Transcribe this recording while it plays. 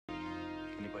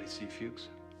Anybody see Fuchs?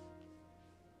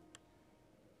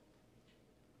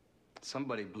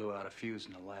 Somebody blew out a fuse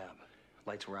in the lab.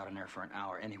 Lights were out in there for an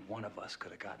hour. Any one of us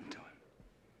could have gotten to him.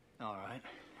 All right.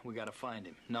 We gotta find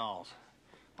him. Nauls,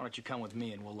 why don't you come with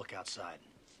me and we'll look outside?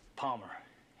 Palmer,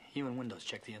 you and Windows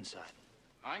check the inside.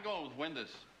 I ain't going with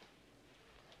Windows.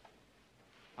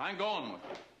 I ain't going with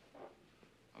her.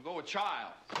 I'll go with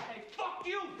Child. Hey, fuck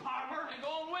you, Palmer! I'm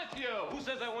going with you! Who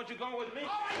says I want you going with me?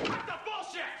 All right, cut the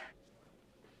bullshit!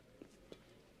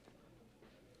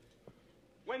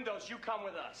 Windows, you come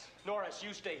with us. Norris,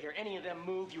 you stay here. Any of them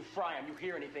move, you fry them. You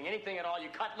hear anything at all, you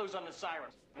cut loose on the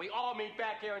sirens. We all meet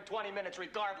back here in 20 minutes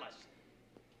regardless.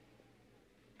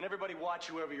 And everybody watch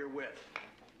whoever you're with.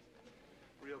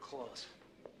 Real close.